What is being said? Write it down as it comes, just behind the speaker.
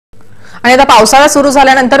आणि आता पावसाळा सुरू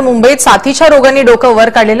झाल्यानंतर मुंबईत साथीच्या रोगांनी डोकं वर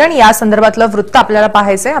काढलेलं आणि या संदर्भातलं वृत्त आपल्याला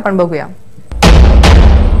पाहायचंय, आपण बघूया.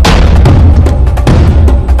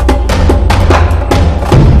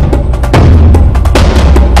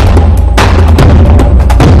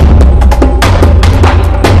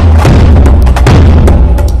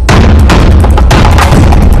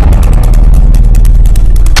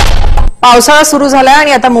 पावसाळा सुरू झालाय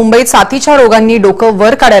आणि आता मुंबईत साथीच्या रोगांनी डोकं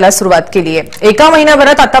वर काढायला सुरुवात केली आहे. एका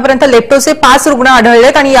महिन्याभरात आतापर्यंत लेप्टोचे 5 रुग्ण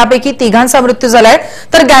आढळलेत आणि यापैकी 3घांचा मृत्यू झालाय,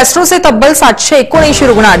 तर गॅस्ट्रोचे तब्बल 779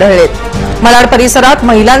 रुग्ण आढळलेत. मलाड परिसरात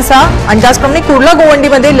महिलांचा आणि त्याचप्रमाणे कुर्ला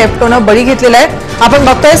गोवंडीमध्ये लेप्टोनं बळी घेतलेला आहे. आपण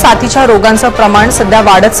बघतोय साथीच्या रोगांचं प्रमाण सध्या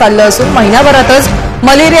वाढत चाललं असून महिन्याभरातच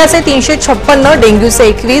मलेरियाचे 356, डेंग्यूचे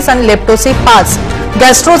 21 आणि लेप्टोचे 5,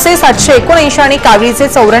 गॅस्ट्रोचे 779 आणि कावीळीचे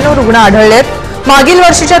 94 रुग्ण आढळलेत. मागील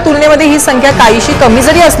वर्षीच्या तुलनेमध्ये ही संख्या काहीशी कमी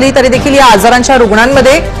जरी असली तरी देखील या आजारांच्या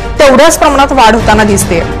रुग्णांमध्ये तेवढ्याच प्रमाणात वाढ होताना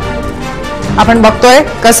दिसते. आपण बघतोय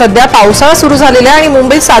का सध्या पावसाळा सुरू झालेला आहे आणि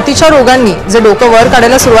मुंबईत साथीच्या रोगांनी जे डोकं वर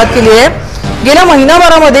काढायला सुरुवात केली आहे. गेल्या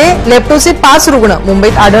महिनाभरामध्ये लेप्टोचे 5 रुग्ण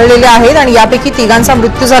मुंबईत आढळलेले आहेत आणि यापैकी 3घांचा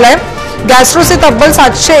मृत्यू झालाय. गॅस्ट्रोचे तब्बल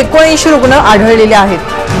 779 रुग्ण आढळलेले आहेत.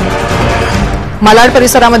 मलाड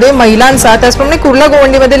परिसरामध्ये महिलांचा त्याचप्रमाणे कुर्ला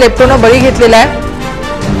गोवंडीमध्ये लेप्टोनं बळी घेतलेला आहे.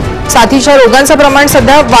 साथीच्या रोगांचं प्रमाण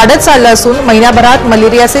सध्या वाढत चाललं असून महिन्याभरात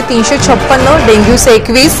मलेरियाचे 356, डेंग्यूचे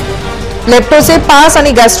 21, लेप्टोचे 5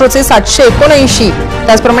 आणि गॅस्ट्रोचे 779,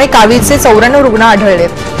 त्याचप्रमाणे कावीळीचे 94 रुग्ण आढळलेत.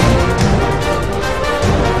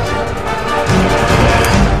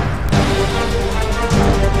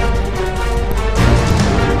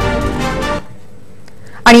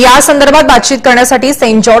 आणि या संदर्भात बातचीत करण्यासाठी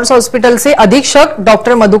सेंट जॉर्ज हॉस्पिटलचे अधीक्षक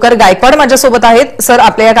डॉक्टर मधुकर गायकवाड माझ्यासोबत आहेत. सर,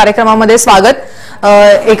 आपल्या या कार्यक्रमामध्ये स्वागत.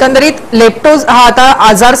 एकंदरीत लेप्टोज हा आता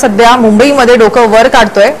आजार सध्या मुंबईमध्ये डोकं वर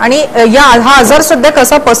काढतोय आणि हा आजार सध्या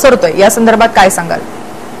कसा पसरतोय या संदर्भात काय सांगाल?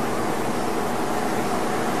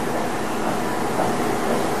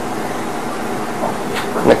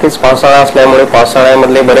 नक्कीच पावसाळा असल्यामुळे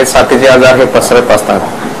पावसाळ्यामधले बरेच साथीचे आजार हे पसरत असतात.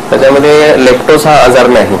 त्याच्यामध्ये लेप्टोज हा आजार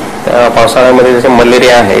नाही. पावसाळ्यामध्ये जसे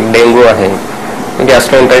मलेरिया आहे, डेंग्यू आहे,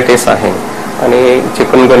 गॅस्ट्रोएंटरायटिस आहे आणि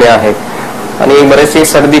चिकनगुन्या आहेत आणि बरेचसे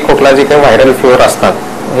सर्दी खोकला जे काही व्हायरल फिवर असतात,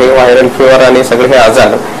 हे व्हायरल फिवर आणि सगळे हे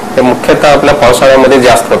आजार हे मुख्यतः आपल्या पावसाळ्यामध्ये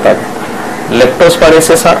जास्त होतात.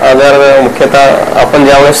 लेप्टोस्पायरोसिस हा आजार मुख्यतः आपण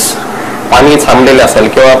ज्यावेळेस पाणी थांबलेले असेल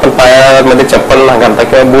किंवा आपण पायामध्ये चप्पल न घालता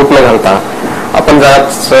किंवा बूट न घालता आपण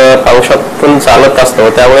जरा पावसातून चालत असतो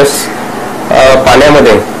त्यावेळेस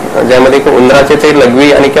पाण्यामध्ये ज्यामध्ये उंदराचे ते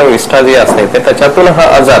लघवी आणि किंवा विष्ठा जे असते ते त्याच्यातून हा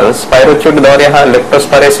आजार स्पायरोच्यूटद्वारे हा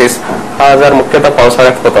लेप्टोस्पायरोसिस हा आजार मुख्यतः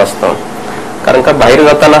पावसाळ्यात होत असतो. कारण का बाहेर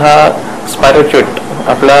जाताना हा स्पायरोच्यूट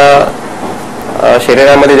आपल्या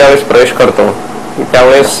शरीरामध्ये ज्यावेळेस प्रवेश करतो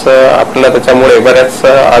त्यावेळेस आपल्याला त्याच्यामुळे बऱ्याच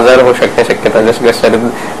आजार होऊ शकण्याची शक्यता, जसं की शरीर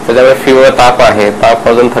त्याच्यामुळे फिवर, ताप आहे, ताप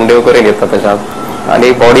अजून थंडी वगैरे येतं त्याच्यात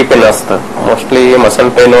आणि बॉडी पेन असतं, मोस्टली मसल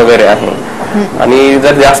पेन वगैरे आहे. आणि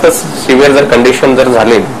जर जास्त सिव्हिअर जर कंडिशन जर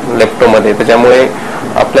झाली लेप्टोमध्ये त्याच्यामुळे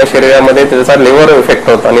आपल्या शरीरामध्ये त्याचा लिव्हर इफेक्ट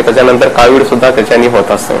होतो आणि त्याच्यानंतर कावीळ सुद्धा त्याच्याने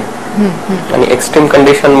होत असते. आणि एक्स्ट्रीम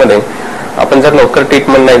कंडिशन मध्ये आपण जर लवकर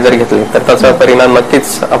ट्रीटमेंट नाही जर घेतली तर त्याचा परिणाम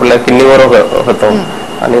नक्कीच आपल्या किडनीवर होतो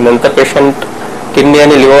आणि नंतर पेशंट किडनी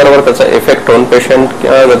आणि लिव्हरवर त्याचा इफेक्ट होऊन पेशंट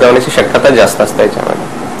जगवण्याची शक्यता जास्त असते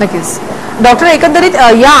याच्यामध्ये. नक्कीच. डॉक्टर, एकंदरीत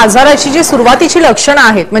या आजाराची जी सुरुवातीची लक्षणं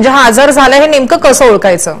आहेत म्हणजे हा आजार झाला हे नेमकं कसं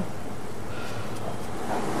ओळखायचं?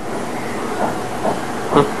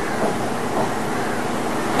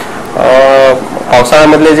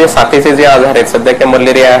 पावसाळ्यामधले जे साथीचे जे आजार आहेत सध्या की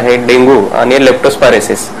मलेरिया आहे, डेंग्यू आणि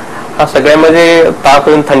लेप्टोस्पायरोसिस हा सगळ्यामध्ये ताप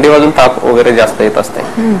येऊन थंडी वाजून ताप वगैरे जास्त येत असते.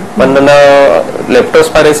 पण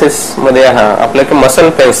लेप्टोस्पायरोसिस मध्ये आपल्या की मसल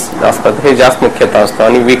पेन्स असतात हे जास्त मुख्यतः असतो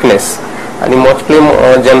आणि वीकनेस आणि मोस्टली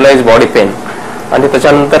जनरलाइज बॉडी पेन आणि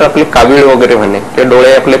त्याच्यानंतर आपली कावीळ वगैरे होणे किंवा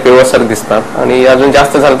डोळे आपले पिवळसर दिसतात आणि अजून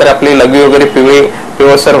जास्त झालं तर आपली लघवी वगैरे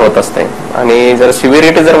पिवळसर होत असते. आणि जर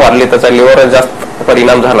सिव्हिरिटी जर वाढली त्याचा लिव्हर जास्त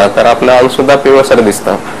परिणाम झाला तर आपलं अंग सुद्धा पिवळसर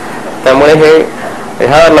दिसतं. त्यामुळे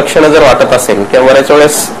ह्या लक्षणं जर वाटत असेल किंवा बऱ्याच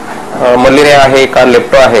वेळेस मलेरिया आहे का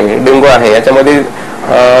लेप्टो आहे, डेंग्यू आहे याच्यामध्ये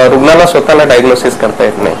रुग्णाला स्वतःला डायग्नोसिस करता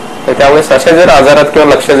येत नाही. तर त्यावेळेस अशा जर आजारात किंवा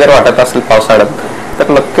लक्ष जर वाटत असेल पावसाळ्यात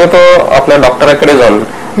तर नक्की तो आपल्या डॉक्टराकडे जाऊन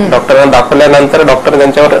डॉक्टरांना दाखवल्यानंतर डॉक्टर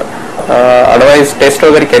त्यांच्यावर ऍडवाइस टेस्ट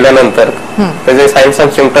वगैरे केल्यानंतर त्याचे सायन्स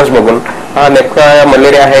ऑफ सिम्पटम्स बघून हा नेमका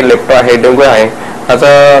मलेरिया आहे, लेप्टो आहे, डेंग्यू आहे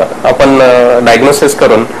याचा आपण डायग्नोसिस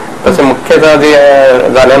करून त्याचे मुख्यतः जे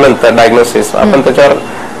झाल्यानंतर डायग्नोसिस आपण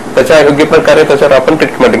त्याच्या योग्य प्रकारे त्याच्यावर आपण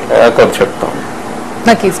ट्रीटमेंट करू शकतो.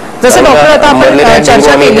 नक्कीच. जसं डॉक्टर आता आपण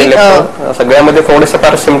चर्चा केली सगळ्यामध्ये थोडेसे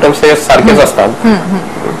फार सिम्पटम्स हे सारखेच असतात.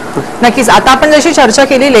 नक्कीच. आता आपण जशी चर्चा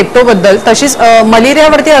केली लेप्टोबद्दल, तशीच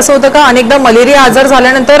मलेरियावरती असं होतं का अनेकदा मलेरिया आजार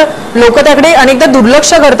झाल्यानंतर लोक त्याकडे अनेकदा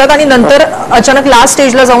दुर्लक्ष करतात आणि नंतर अचानक लास्ट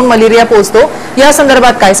स्टेजला जाऊन मलेरिया पोहोचतो, या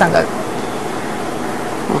संदर्भात काय सांगाल?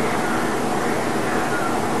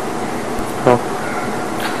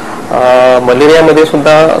 मलेरियामध्ये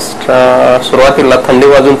सुद्धा सुरुवातीला थंडी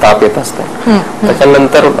वाजून ताप येत असते,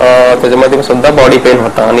 त्याच्यानंतर त्याच्यामध्ये सुद्धा बॉडी पेन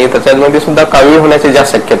होतं आणि त्याच्यामध्ये सुद्धा कावीळ होण्याची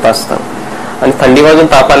जास्त शक्यता असतं. आणि थंडी वाजून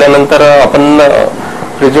ताप आल्यानंतर आपण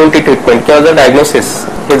प्रिझ्युम्टिव्ह ट्रीटमेंट किंवा जर डायग्नोसिस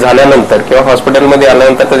हे झाल्यानंतर किंवा हॉस्पिटलमध्ये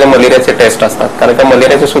आल्यानंतर त्याच्या मलेरियाचे टेस्ट असतात. कारण का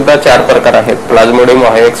मलेरियाचे सुद्धा 4 प्रकार आहेत: प्लाझ्मोडियम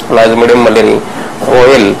व्हायवॅक्स, प्लाझ्मोडियम मलेरी,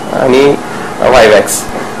 ओएल आणि वायवॅक्स.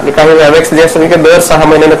 आणि काही वायवॅक्स जे असतात की दर 6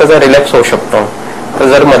 महिन्याने त्याचा रिलॅप्स होऊ शकतो. तर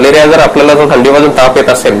जर मलेरिया जर आपल्याला जर थंडी वाजून ताप येत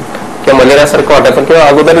असेल किंवा मलेरियासारखं वाटत किंवा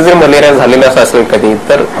अगोदर जर मलेरिया झालेला असेल कधी,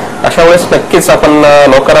 तर अशा वेळेस नक्कीच आपण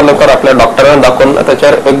लवकरात लवकर आपल्या डॉक्टरांना दाखवून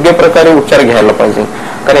त्याच्यावर योग्य प्रकारे उपचार घ्यायला पाहिजे.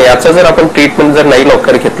 कारण याचं जर आपण ट्रीटमेंट जर नाही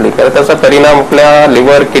लवकर घेतली तर त्याचा परिणाम आपल्या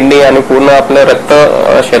लिव्हर, किडनी आणि पूर्ण आपलं रक्त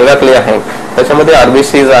शरीरातले आहे त्याच्यामध्ये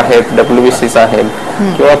आरबीसीज आहेत, डब्ल्यूबीसीज आहेत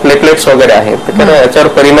किंवा प्लेटलेट्स वगैरे आहेत, तर याच्यावर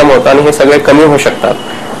परिणाम होतो आणि हे सगळे कमी होऊ शकतात.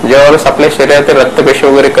 ज्यावेळेस आपल्या शरीरातील रक्तपेशी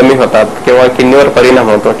वगैरे कमी होतात किंवा किडनीवर परिणाम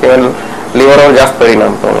होतो किंवा लिव्हरवर जास्त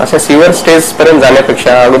परिणाम होतो, अशा सिव्हिअर स्टेज पर्यंत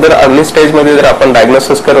जाण्यापेक्षा अगोदर अर्ली स्टेजमध्ये जर आपण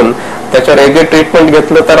डायग्नोसिस करून त्याच्यावर योग्य ट्रीटमेंट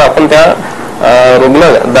घेतलं तर आपण त्या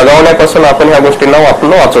रुग्ण दगावण्यापासून आपण ह्या गोष्टींना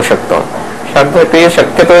वाचवू शकतो. ते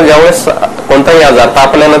शक्यतो ज्यावेळेस कोणताही आजार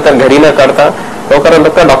तापल्यानंतर घरी न करता लवकरात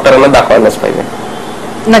लवकर डॉक्टरांना दाखवायलाच पाहिजे.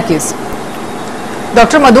 नक्कीच.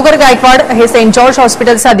 डॉक्टर मधुकर गायकवाड हे सेंट जॉर्ज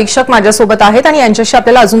हॉस्पिटलचे अधीक्षक माझ्यासोबत आहेत आणि यांच्याशी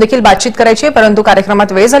आपल्याला अजून देखील बातचीत करायची आहे, परंतु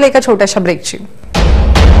कार्यक्रमात वेळ झाली एका छोट्याशा ब्रेकची.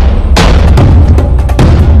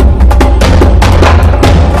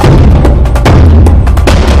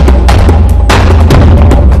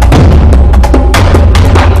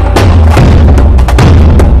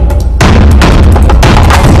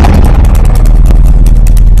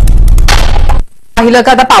 पाहिलं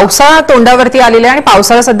का आता पावसाळा तोंडावरती आलेला आहे आणि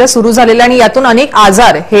पावसाळा सध्या सुरू झालेला आहे आणि यातून अनेक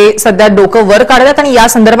आजार हे सध्या डोकं वर काढतात आणि या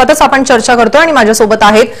संदर्भातच आपण चर्चा करतोय. आणि माझ्यासोबत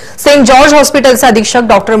आहेत सेंट जॉर्ज हॉस्पिटलचे अधीक्षक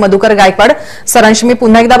डॉक्टर मधुकर गायकवाड सरांशी मी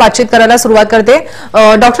पुन्हा एकदा बातचीत करायला सुरुवात करते.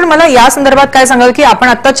 डॉक्टर, मला या संदर्भात काय सांगाल की आपण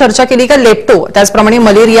आता चर्चा केली का लेप्टो त्याचप्रमाणे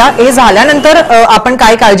मलेरिया हे झाल्यानंतर आपण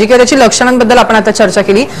काय काळजी किंवा त्याची लक्षणांबद्दल आपण आता चर्चा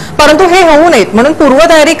केली, परंतु हे होऊ नयेत म्हणून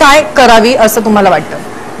पूर्वतयारी काय करावी असं तुम्हाला वाटतं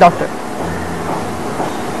डॉक्टर?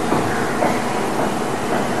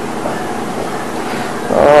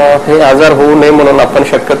 हे आजार होऊ नये म्हणून आपण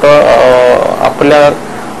शक्यतो आपल्या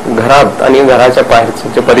घरात आणि घराच्या बाहेरचे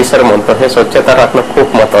जे परिसर म्हणतो हे स्वच्छता राखणं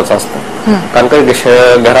खूप महत्वाचं असतं. कारण की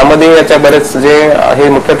घरामध्ये याच्या बरेच जे हे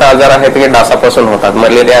मुख्यतः आजार आहेत ते डासापासून होतात.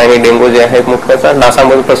 मलेरिया आणि डेंग्यू जे आहेत मुख्यतः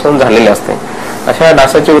डासापासून झालेले असते. अशा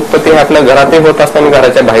डासाची उत्पत्ती आपल्या घरातही होत असते आणि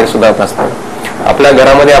घराच्या बाहेर सुद्धा होत असते. आपल्या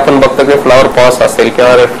घरामध्ये आपण बघतो की फ्लॉवर पॉट्स असतील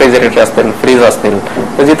किंवा रेफ्रिजरेटर असतील, फ्रीज असतील,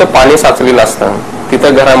 तर जिथं पाणी साचलेलं असतं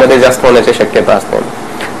तिथं घरामध्ये जास्त होण्याची शक्यता असते.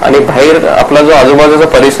 आणि बाहेर आपला जो आजूबाजूचा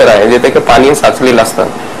परिसर आहे जिथे की पाणी साचलेलं असतं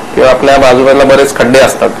किंवा आपल्या बाजूबाजूला बरेच खड्डे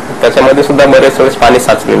असतात त्याच्यामध्ये सुद्धा बरेच वेळेस पाणी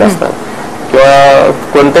साचलेलं असतं किंवा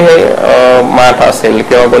कोणतेही माठ असेल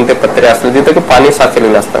किंवा कोणते पत्रे असतील जिथे की पाणी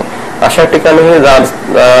साचलेलं असतं, अशा ठिकाणी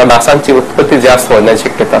डासांची उत्पत्ती जास्त होण्याची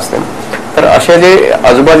शक्यता असते. तर असे जे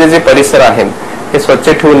आजूबाजूचे परिसर आहेत हे स्वच्छ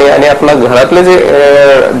ठेवणे आणि आपल्या घरातले जे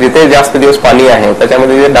जिथे जास्त दिवस पाणी आहे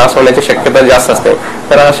त्याच्यामध्ये जे डास होण्याची शक्यता जास्त असते,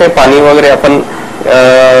 तर असे पाणी वगैरे आपण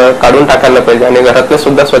काढून टाकायला पाहिजे आणि घरातली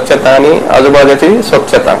सुद्धा स्वच्छता आणि आजूबाजूची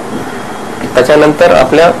स्वच्छता. त्याच्यानंतर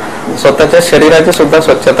आपल्या स्वतःच्या शरीराची सुद्धा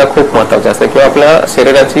स्वच्छता खूप महत्वाची असते किंवा आपल्या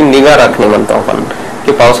शरीराची निगा राखणे म्हणतो आपण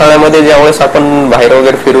की पावसाळ्यामध्ये ज्यावेळेस आपण बाहेर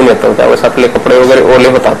वगैरे फिरून येतो त्यावेळेस आपले कपडे वगैरे ओले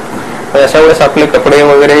होतात. अशा वेळेस आपले कपडे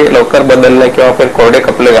वगैरे लवकर बदलणे किंवा आपण कोरडे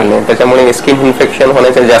कपडे घालणे त्याच्यामुळे स्किन इन्फेक्शन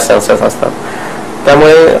होण्याचे जास्त चान्सेस असतात.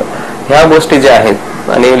 त्यामुळे ह्या गोष्टी ज्या आहेत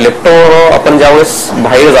आणि लेप्टो आपण ज्यावेळेस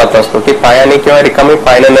बाहेर जात असतो की पायाने किंवा रिकामी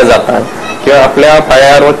पायाने न जाता किंवा आपल्या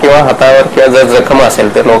पायावर किंवा हातावर किंवा जर जखम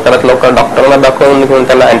असेल तर लवकरात लवकर डॉक्टरांना दाखवून घेऊन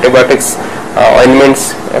त्याला अँटीबायोटिक्स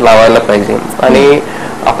ऑइंटमेंट्स लावायला पाहिजे आणि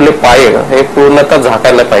आपले पाय हे पूर्णतः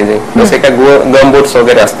झाकायला पाहिजे. जसे काय गम बूट्स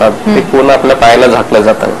वगैरे असतात ते पूर्ण आपल्या पायाला झाकलं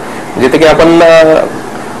जातं. जिथे की आपण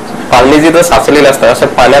पाणी जिथं साचलेलं असतं असं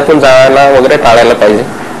पाण्यातून जायला वगैरे टाळायला पाहिजे.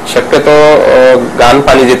 शक्यतो घाण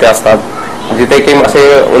पाणी जिथे असतात जिथे की असे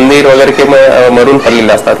उंदीर वगैरे की मरून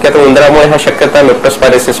पडलेले असतात की आता उंदरामुळे हा शक्यता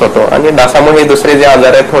लेप्टोस्पायरोसिस होतो आणि डासामुळे दुसरे जे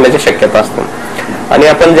आजार आहेत होण्याची शक्यता असते. आणि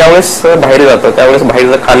आपण ज्यावेळेस बाहेर जातो त्यावेळेस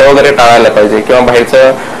बाहेरचं खाणं वगैरे टाळायला पाहिजे किंवा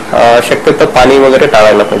बाहेरचं शक्यतो पाणी वगैरे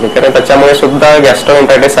टाळायला पाहिजे कारण त्याच्यामुळे सुद्धा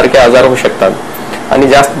गॅस्ट्रोएंटरायटिस सारखे आजार होऊ शकतात. आणि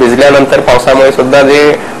जास्त भिजल्यानंतर पावसामुळे सुद्धा जे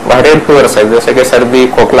व्हायरल फिवर्स आहेत जसे की सर्दी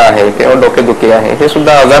खोकला आहे किंवा डोकेदुखी आहे हे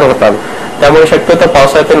सुद्धा आजार होतात. त्यामुळे शक्यतो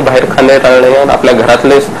पावसातील बाहेर खाणे टाळणे, आपल्या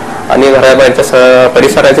घरातले आणि घराबाहेरच्या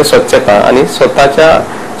परिसराची स्वच्छता आणि स्वतःच्या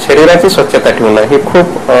शरीराची स्वच्छता ठेवणं हे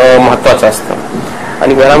खूप महत्वाचं असतं.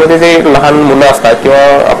 आणि घरामध्ये जे लहान मुलं असतात किंवा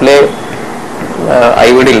आपले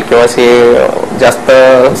आई वडील किंवा असे जास्त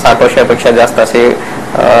 60 वर्षापेक्षा जास्त असे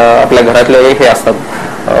आपल्या घरातले हे असतात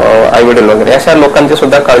आई वडील वगैरे, अशा लोकांची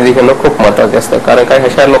सुद्धा काळजी घेणं खूप महत्वाचे असतं. कारण काय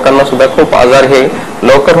अशा लोकांना सुद्धा खूप आजार हे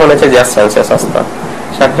लवकर होण्याचे जास्त चान्सेस असतात.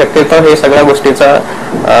 शक्यतो हे सगळ्या गोष्टीचा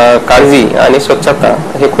काळजी आणि स्वच्छता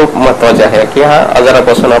हे खूप महत्वाचे आहे की ह्या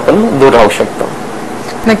आजारापासून आपण दूर राहू शकतो.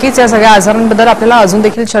 नक्कीच या सगळ्या आजारांबद्दल आपल्याला अजून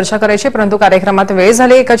देखील चर्चा करायची, परंतु कार्यक्रमात वेळ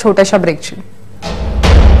झाली एका छोट्याशा ब्रेकची.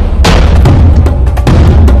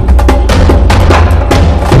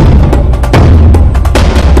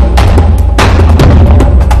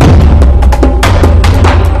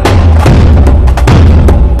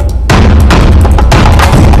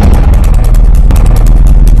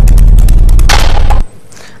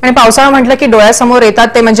 आणि पावसाळा म्हटलं की डोळ्यासमोर येतात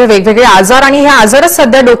ते म्हणजे वेगवेगळे आजार, आणि हे आजारच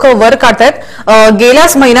सध्या डोकं वर काढतायत.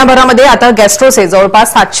 गेल्याच महिनाभरामध्ये आता गॅस्ट्रोचे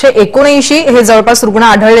जवळपास 779 हे जवळपास रुग्ण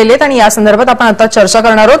आढळलेले आहेत आणि या संदर्भात आपण आता चर्चा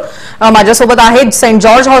करणार आहोत. माझ्यासोबत आहेत सेंट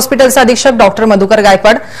जॉर्ज हॉस्पिटलचे अधीक्षक डॉक्टर मधुकर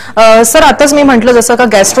गायकवाड. सर, आताच मी म्हटलं जसं का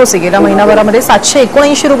गॅस्ट्रोचे गेल्या महिनाभरामध्ये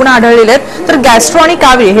 779 रुग्ण आढळलेले आहेत, तर गॅस्ट्रो आणि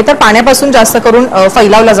कावीळ हे तर पाण्यापासून जास्त करून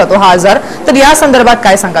फैलावला जातो हा आजार, तर या संदर्भात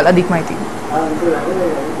काय सांगाल, अधिक माहिती?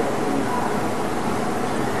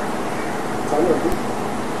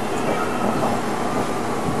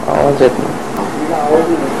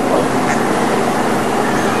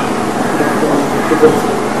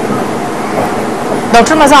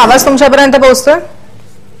 डॉक्टर, माझा आवाज तुमच्यापर्यंत पोहोचतोय?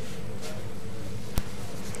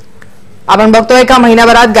 आपण बघतोय एका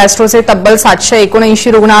महिन्याभरात गॅस्ट्रोचे तब्बल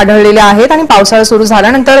 779 रुग्ण आढळलेले आहेत आणि पावसाळा सुरू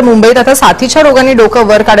झाल्यानंतर मुंबईत आता साथीच्या रोगांनी डोकं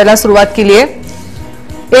वर काढायला सुरुवात केली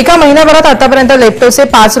आहे. एका महिन्याभरात आतापर्यंत लेप्टोचे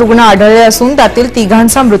 5 रुग्ण आढळले असून त्यातील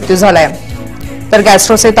 3घांचा मृत्यू झालाय. तर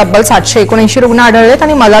गॅस्ट्रोचे तब्बल 779 रुग्ण आढळलेत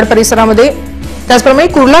आणि मलाड परिसरामध्ये त्याचप्रमाणे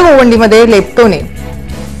कुर्ला गोवंडीमध्ये लेप्टोने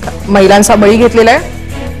महिलांचा बळी घेतलेला आहे.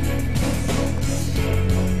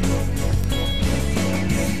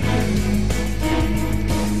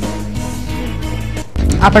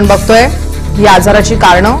 आपण बघतोय या आजाराची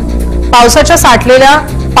कारणं. पावसाच्या साठलेल्या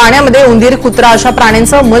पाण्यामध्ये उंदीर, कुत्रा अशा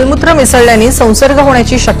प्राण्यांचं मलमूत्र मिसळल्याने संसर्ग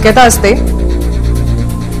होण्याची शक्यता असते.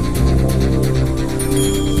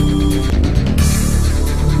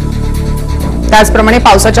 त्याचप्रमाणे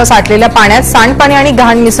पावसाच्या साठलेल्या पाण्यात सांडपाणी आणि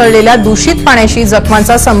घाण मिसळलेल्या दूषित पाण्याशी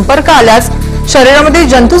जखमांचा संपर्क आल्यास शरीरामध्ये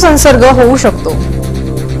जंतू संसर्ग होऊ शकतो.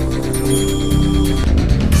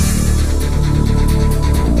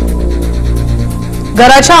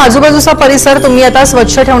 घराच्या आजूबाजूचा परिसर तुम्ही आता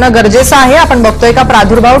स्वच्छ ठेवणं गरजेचं आहे. आपण बघतोय का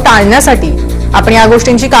प्रादुर्भाव टाळण्यासाठी आपण या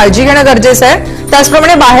गोष्टींची काळजी घेणं गरजेचं आहे.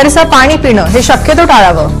 त्याचप्रमाणे बाहेरचं पाणी पिणं हे शक्यतो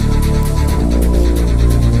टाळावं.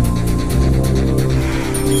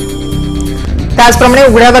 त्याचप्रमाणे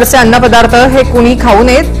उघड्यावरचे अन्नपदार्थ हे कुणी खाऊ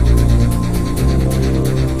नयेत.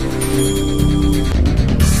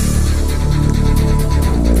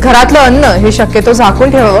 घरातलं अन्न हे शक्यतो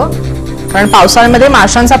झाकून ठेवावं, कारण पावसाळ्यामध्ये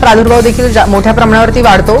माशांचा प्रादुर्भाव देखील मोठ्या प्रमाणावरती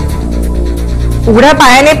वाढतो. उघड्या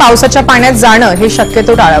पायाने पावसाच्या पाण्यात जाणं हे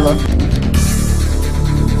शक्यतो टाळावं.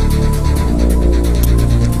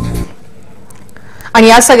 आणि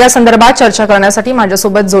या सगळ्या संदर्भात चर्चा करण्यासाठी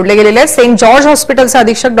माझ्यासोबत जोडले गेलेले आहेत सेंट जॉर्ज हॉस्पिटलचे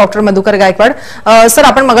अधीक्षक डॉक्टर मधुकर गायकवाड. सर,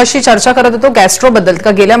 आपण मगाशी चर्चा करत होतो गॅस्ट्रोबद्दल,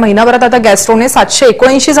 का गेल्या महिनाभरात आता गॅस्ट्रोने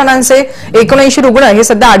 779 जणांचे 79 रुग्ण हे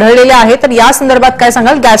सध्या आढळलेले आहेत, तर या संदर्भात काय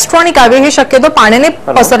सांगाल? गॅस्ट्रो आणि कावीळ हे शक्यतो पाण्याने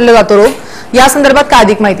पसरले जातो रोग, या संदर्भात काय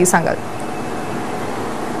अधिक माहिती सांगाल?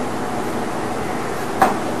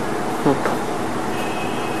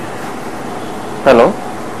 हॅलो.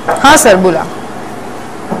 हा सर, बोला.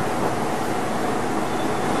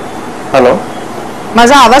 हॅलो.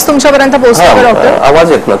 माझा आवाज तुमच्यापर्यंत पोहोचतोय का डॉक्टर? आवाज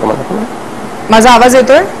येत ना तुम्हाला? माझा आवाज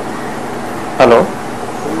येतोय? हॅलो.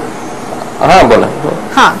 हा, बोला.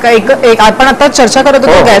 हा, आपण आता चर्चा करत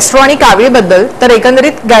होतो गॅस्ट्रो आणि कावीळ बद्दल, तर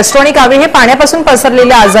एकंदरीत गॅस्ट्रो आणि कावीळ हे पाण्यापासून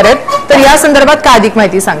पसरलेले आजार आहेत, तर या संदर्भात काय अधिक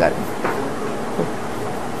माहिती सांगाल?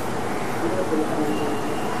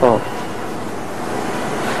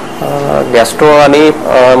 गॅस्ट्रो आणि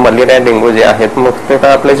मलेरिया, डेंग्यू जे आहेत,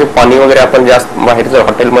 मुख्यतः आपले जे पाणी वगैरे आपण जास्त बाहेरच्या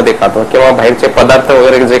हॉटेलमध्ये खातो किंवा बाहेरचे पदार्थ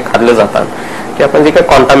वगैरे जे खाल्ले जातात, की आपण जे काही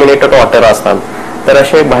कॉन्टामिनेटेड वॉटर असतात, तर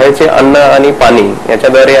असे बाहेरचे अन्न आणि पाणी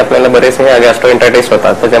याच्याद्वारे आपल्याला बरेचसे गॅस्ट्रोएंटरायटिस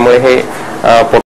होतात. त्याच्यामुळे हे